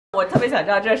我特别想知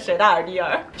道这是谁的耳钉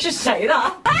儿，是谁的？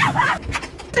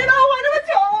谁让我玩这么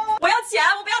久？我要钱，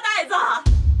我不要袋子。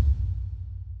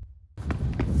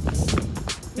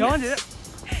洋房姐姐，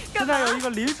现在有一个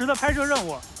临时的拍摄任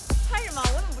务。拍什么？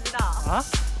我怎么不知道啊？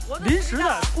临时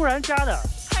的，突然加的。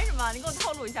拍什么？你给我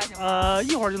透露一下行吗？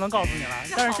一会儿就能告诉你了。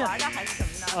但是好玩的还是什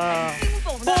么呢？惊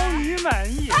悚的。包你满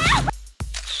意。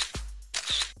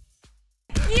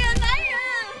野男人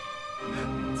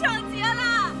抢劫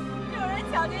了！有人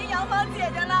抢劫洋房姐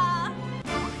姐了！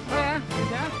导演，给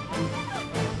钱。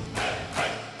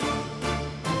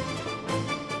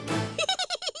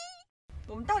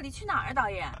我们到底去哪儿啊，导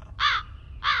演？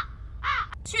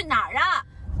去哪儿啊？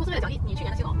公司为了奖励你去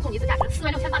年的新楼，送你一次价值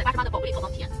46888的宝格丽套房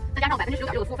体验，再加上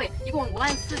19.6%的服务费，一共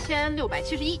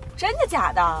54671。真的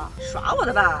假的？耍我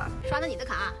的吧？刷的你的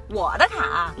卡，我的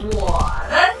卡，我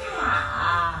的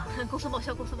卡。公司报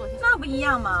销，公司报销。那不一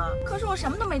样吗？可是我什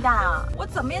么都没带啊，我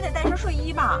怎么也得带身睡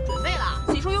衣吧？准备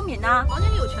了，洗漱用品呢？房间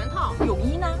里有全套。泳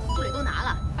衣呢？助理都拿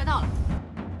了，快到了。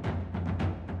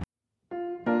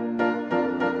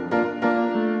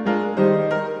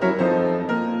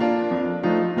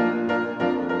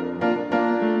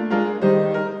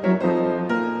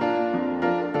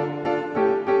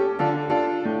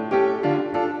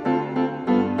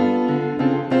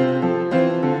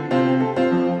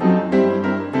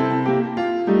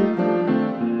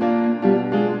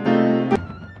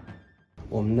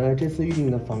我们的这次预定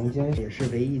的房间也是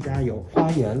唯一一家有花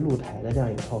园露台的这样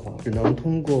一个套房，只能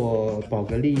通过宝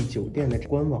格丽酒店的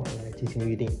官网来进行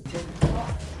预定。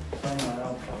欢迎来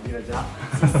到宝丽的家。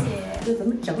谢谢。就咱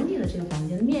们整体的这个房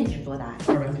间的面积是多大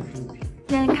295平。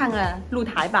先看看露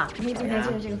台吧，因为之前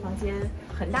这个房间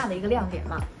很大的一个亮点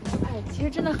嘛。哎，其实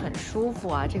真的很舒服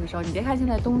啊。这个时候，你别看现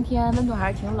在冬天温度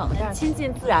还是挺冷，但是亲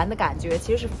近自然的感觉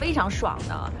其实是非常爽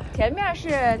的。前面是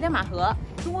亮马河、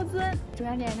中国尊、中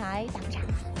央电视台大裤衩。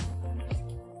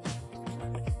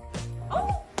哦，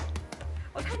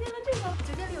我看见了这个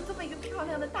酒店里有这么一个漂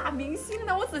亮的大明星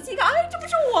呢。我仔细看，哎，这不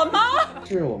是我吗？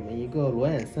是我们一个裸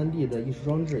眼3D 的艺术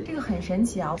装置。这个很神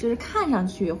奇啊，就是看上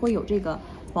去会有这个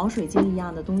黄水晶一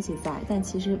样的东西在，但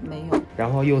其实没有。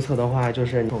然后右侧的话就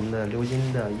是我们的鎏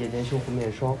金的夜间修护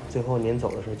面霜，最后您走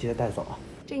的时候记得带走啊。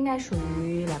这应该属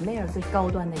于蓝贝尔最高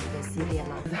端的一个系列了。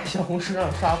在小红书上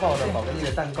刷爆的宝格丽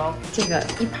的蛋糕，这个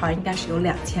一盘应该是有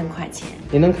2000块钱。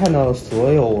您能看到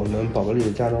所有我们宝格丽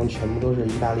的家装全部都是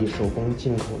意大利手工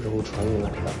进口之后传运来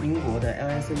的，英国的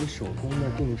LSA 手工的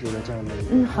定制的这样的一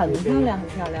个，很漂亮，很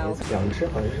漂亮。两只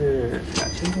好像是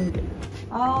2000多一点。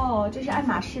哦，这是爱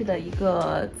马仕的一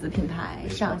个子品牌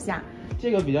上下。这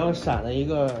个比较闪的一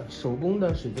个手工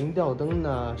的水晶吊灯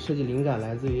呢，设计灵感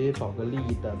来自于宝格丽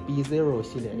的 B0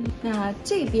 系列。那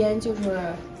这边就是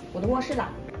我的卧室了，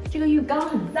这个浴缸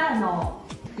很赞哦。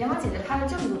洋房姐姐拍了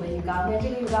这么多的浴缸，但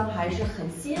这个浴缸还是很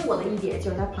吸引我的一点，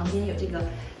就是它旁边有这个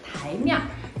台面，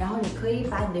然后你可以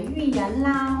把你的浴盐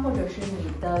啦，或者是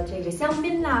你的这个香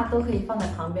槟啦，都可以放在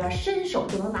旁边，伸手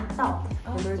就能拿到。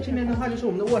这边的话就是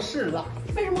我们的卧室了。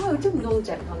为什么会有这么多的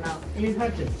枕头呢？因为它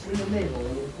枕芯的内容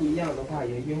不一样的话，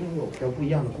也拥有着不一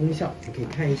样的功效。你可以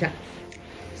看一下，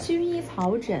薰衣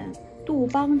草枕、杜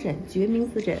邦枕、决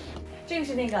明子枕。这个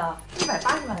是那个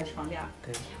180万的床垫。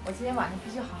对，我今天晚上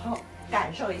必须好好感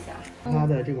受一下。它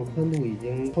的这个宽度已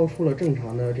经超出了正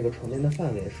常的这个床垫的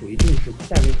范围，属于定制款，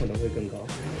价格可能会更高。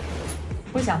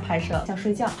不想拍摄，想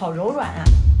睡觉，好柔软啊！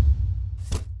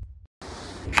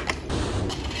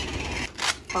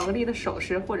宝格丽的首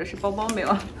饰或者是包包没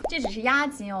有？这只是押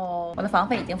金哦，我的房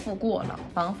费已经付过了，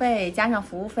房费加上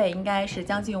服务费应该是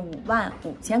将近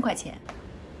55000块钱。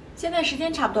现在时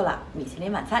间差不多了，米其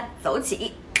林晚餐走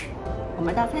起。我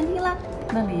们到餐厅了，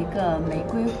弄了一个玫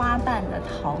瑰花瓣的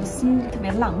桃心，特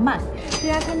别浪漫。这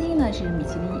家餐厅呢是米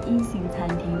其林1星餐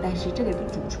厅，但是这里的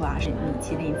主厨啊是米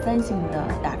其林3星的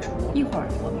大厨。一会儿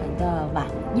我们的晚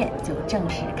宴就正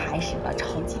式开始了，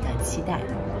超级的期待。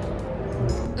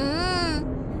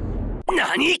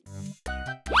哪里？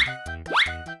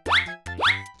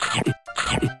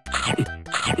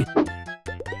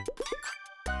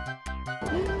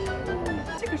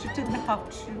这个是真的好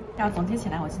吃。要总结起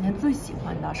来，我今天最喜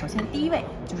欢的，首先第一位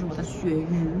就是我的鳕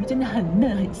鱼，真的很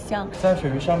嫩很香。在鳕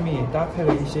鱼上面也搭配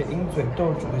了一些鹰嘴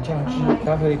豆煮的酱汁，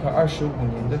搭配了一块25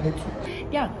年的黑醋。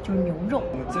第二个就是牛肉，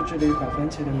我们自制了一款番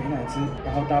茄的美乃滋，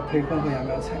然后搭配混合芽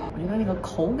苗菜。我觉得那个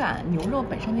口感，牛肉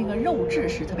本身那个肉质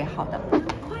是特别好的。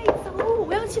快走，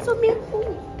我要去做面糊。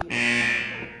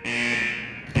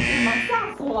妈，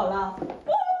吓死我了！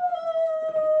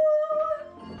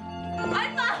哎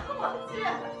妈，我去！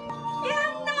天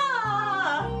哪！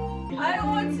哎呦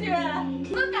我去，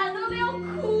我感动的要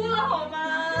哭了好吗？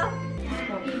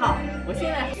好，我现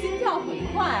在心跳很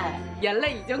快。眼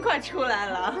泪已经快出来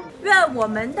了。愿我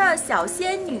们的小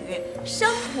仙女生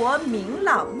活明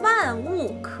朗，万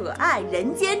物可爱，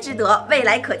人间值得，未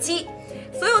来可期，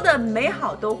所有的美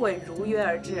好都会如约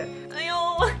而至。哎呦，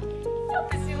要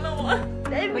不行了我！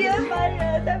哎，别烦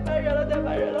人，太烦人了，太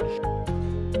烦人了！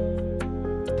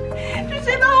这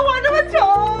谁把我画这么丑？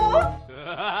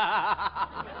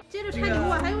接着拆礼物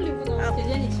啊，还有礼物呢。姐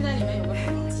姐，你期待里面有个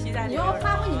什么？期待你要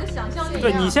发挥你的想象力。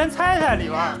对你先猜猜里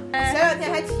边。前两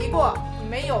天还提过你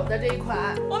没有的这一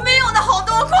款，我没有的好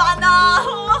多款呢，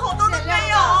我好多都没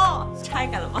有。拆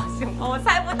开了吗？行吗？我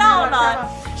猜不到了，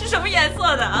是什么颜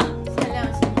色的？限量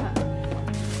新款。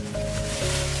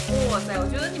哇塞，我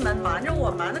觉得你们瞒着我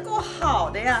瞒得够好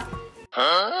的呀。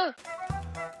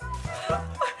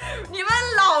你们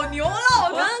老牛了，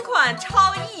我跟款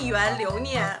超1元留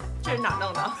念，这是哪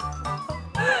弄的？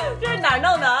这是哪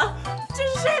弄的？这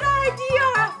是谁的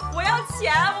idea？ 我要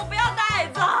钱，我不要袋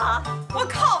子！我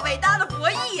靠，伟大的博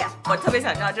弈！我特别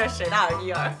想知道这是谁的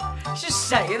idea， 是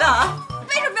谁的？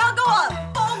为什么要跟我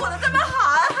包裹的这么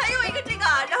好？还有一个这个，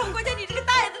然后关键你这个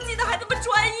袋子系的还这么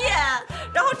专业，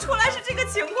然后出来是这个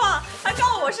情况，还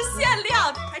告诉我是限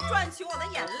量，还赚取我的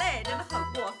眼泪，真的很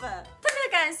过分。特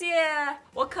别感谢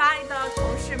我可爱的同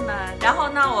事们，然后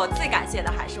呢，我最感谢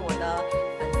的还是我的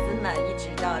粉丝们一直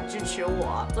的支持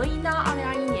我。所以呢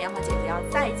，2021年洋房姐姐要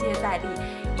再接再厉，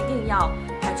一定要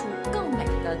拍出更美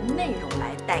的内容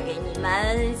来带给你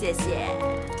们。谢谢，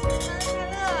生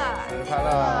日快乐！快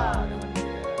乐！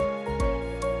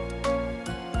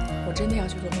我真的要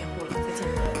去做面糊了，再见。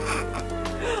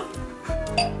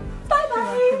拜拜。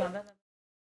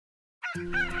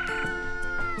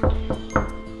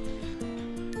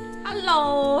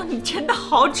Hello， 你真的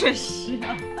好准时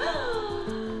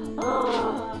啊！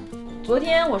昨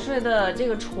天我睡的这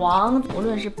个床，无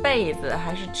论是被子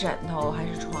还是枕头还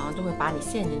是床，都会把你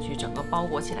陷进去，整个包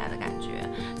裹起来的感觉。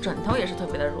枕头也是特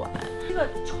别的软，这个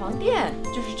床垫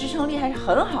就是支撑力还是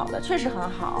很好的，确实很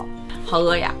好。好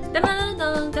饿呀！噔噔噔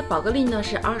噔，在宝格丽呢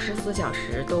是24小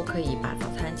时都可以把早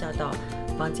餐叫到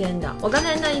房间的。我刚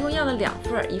才呢一共要了2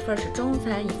份，一份是中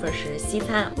餐，一份是西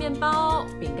餐。面包、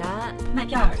饼干、麦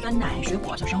片、酸奶、水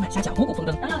果、小烧麦、虾饺、五谷丰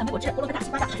登、蓝莓果汁、胡萝卜大西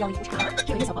瓜大，还要一壶茶。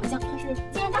这有一个小保温箱，它是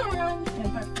鸡蛋，还有一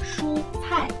份蔬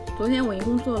菜。昨天我一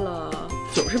共做了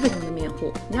90分钟的面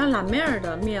糊。你看拉梅尔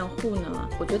的面糊呢，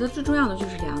我觉得最重要的就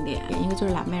是2点，一个就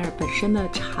是拉梅尔本身的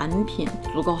产品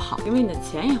足够好，因为你的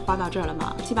钱也花到这儿了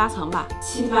嘛，7、8层吧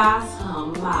，7、8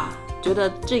层吧。觉得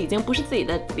这已经不是自己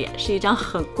的脸，是一张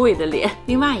很贵的脸。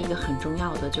另外一个很重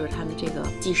要的就是他们这个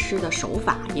技师的手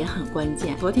法也很关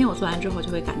键。昨天我做完之后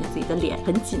就会感觉自己的脸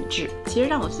很紧致。其实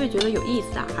让我最觉得有意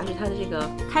思的还是它的这个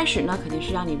开始呢，肯定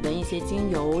是让你闻一些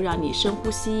精油，让你深呼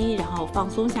吸，然后放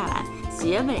松下来。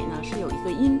结尾呢是有一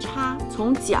个音叉，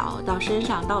从脚到身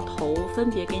上到头分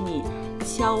别给你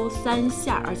敲3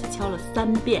下，而且敲了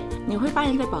3遍。你会发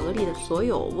现在宝格丽的所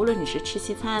有，无论你是吃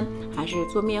西餐还是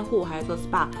做面糊还是做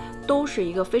SPA， 都是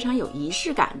一个非常有仪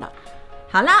式感的。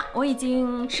好啦，我已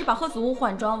经吃饱喝足，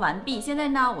换装完毕。现在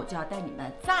呢，我就要带你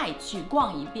们再去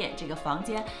逛一遍这个房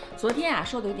间。昨天啊，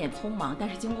说的有点匆忙，但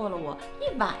是经过了我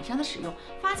1晚上的使用，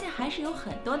发现还是有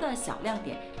很多的小亮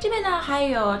点。这边呢，还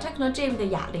有 Techno Gym 的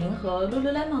哑铃和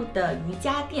Lululemon 的瑜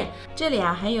伽垫。这里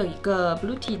啊，还有一个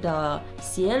Bluetooth 的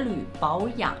鞋履保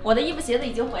养。我的衣服鞋子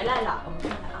已经回来了，我们看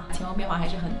看啊，前后变化还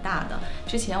是很大的。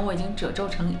之前我已经褶皱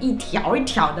成一条一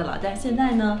条的了，但是现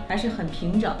在呢，还是很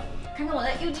平整。看看我的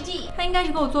UGG， 它应该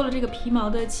是给我做了这个皮毛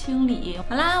的清理。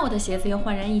好啦，我的鞋子又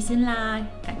焕然一新啦，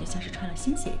感觉像是穿了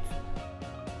新鞋子。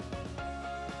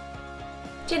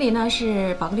这里呢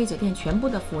是宝格丽酒店全部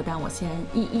的服务单，我先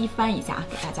一一翻一下啊，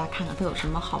给大家看看都有什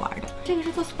么好玩的。这个是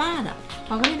做 SPA 的，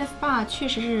宝格丽的 SPA 确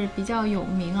实是比较有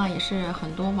名啊，也是很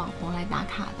多网红来打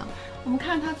卡的。我们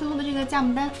看它最后的这个价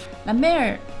目单，兰梅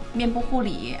尔面部护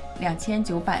理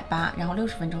2980，然后60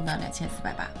分钟的2480，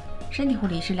身体护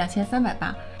理是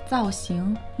2380。造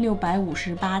型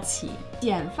658起，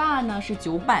剪发呢是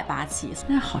980起，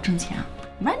那好挣钱啊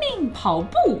 ！Running 跑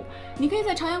步，你可以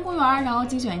在朝阳公园，然后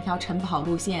精选一条晨跑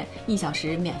路线，1小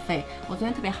时免费。我昨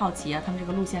天特别好奇啊，他们这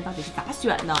个路线到底是咋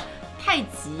选的？太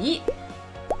极。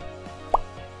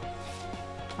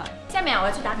下面我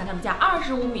要去打卡他们家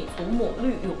25米祖母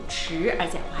绿泳池，而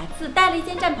且我还自带了一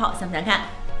件战袍，想不想看？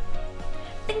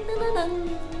噔噔噔噔。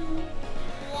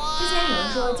之前有人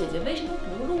说姐姐为什么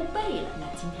不露背了？那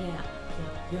今天啊，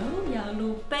我又要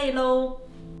露背喽。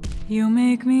You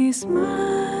make me smile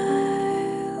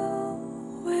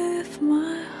with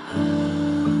my heart.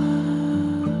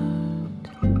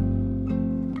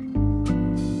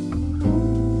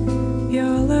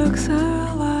 Your looks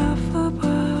are laughable.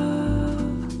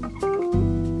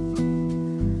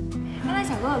 刚才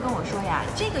小哥哥跟我说呀，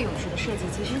这个泳池的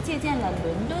其实借鉴了伦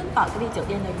敦宝格丽酒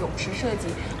店的泳池设计。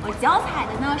我脚踩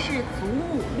的呢是祖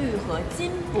母绿和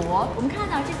金箔。我们看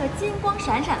到这个金光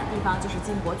闪闪的地方就是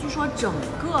金箔，据说整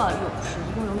个泳池一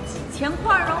共有几千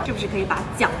块哦，是不是可以把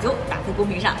讲究打在公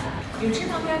屏上？泳池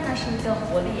旁边呢是一个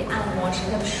活力按摩池，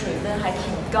它的水温还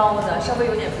挺高的，稍微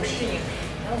有点不适应。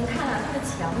我们看到它的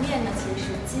墙面呢，其实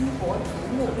是金箔祖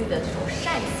母绿的这种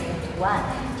扇形图案。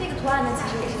这个图案呢，其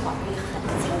实也是宝格丽很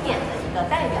经典的一个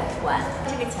代表图案。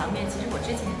这个墙面其实我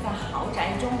之前在豪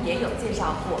宅中也有介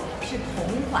绍过，是同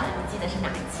款，你记得是哪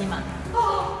一期吗？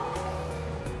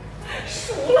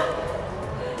熟了。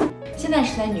现在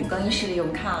是在女更衣室里，我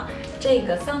们看啊，这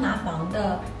个桑拿房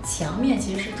的墙面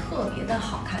其实是特别的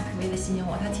好看，特别的吸引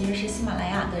我。它其实是喜马拉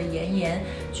雅的岩，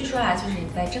据说啊，就是你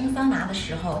在蒸桑拿的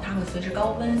时候，它会随着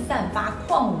高温散发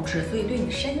矿物质，所以对你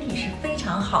身体是非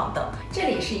常好的。这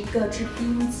里是一个制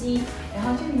冰机，然后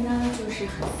这里呢就是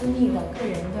很私密的个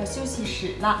人的休息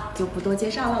室了，就不多介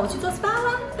绍了。我去做 SPA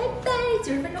了，拜拜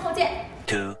，90分钟后见。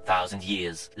2000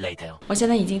 years later， 我现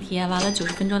在已经体验完了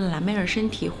90分钟的蓝妹儿身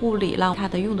体护理了，它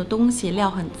的用的东西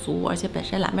料很足，而且本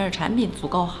身蓝妹儿产品足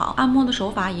够好，按摩的手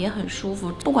法也很舒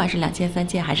服，不管是2000、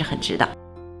3000还是很值的。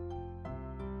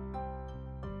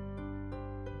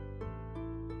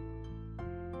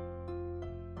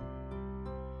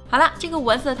好了，这个5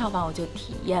万4的套房我就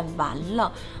体验完了。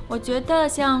我觉得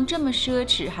像这么奢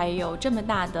侈，还有这么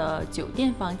大的酒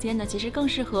店房间呢，其实更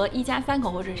适合一家3口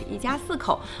或者是一家4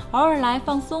口，偶尔来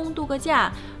放松度个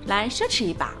假，来奢侈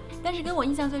一把。但是给我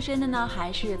印象最深的呢，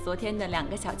还是昨天的2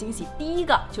个小惊喜。第一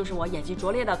个就是我演技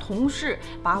拙劣的同事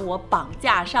把我绑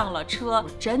架上了车，我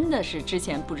真的是之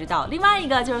前不知道。另外一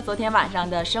个就是昨天晚上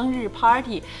的生日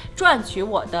party 赚取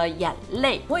我的眼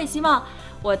泪。我也希望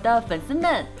我的粉丝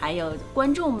们还有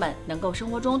观众们能够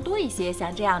生活中多一些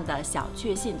像这样的小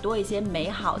确幸，多一些美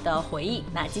好的回忆。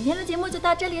那今天的节目就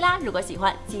到这里啦，如果喜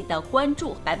欢记得关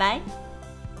注，拜拜。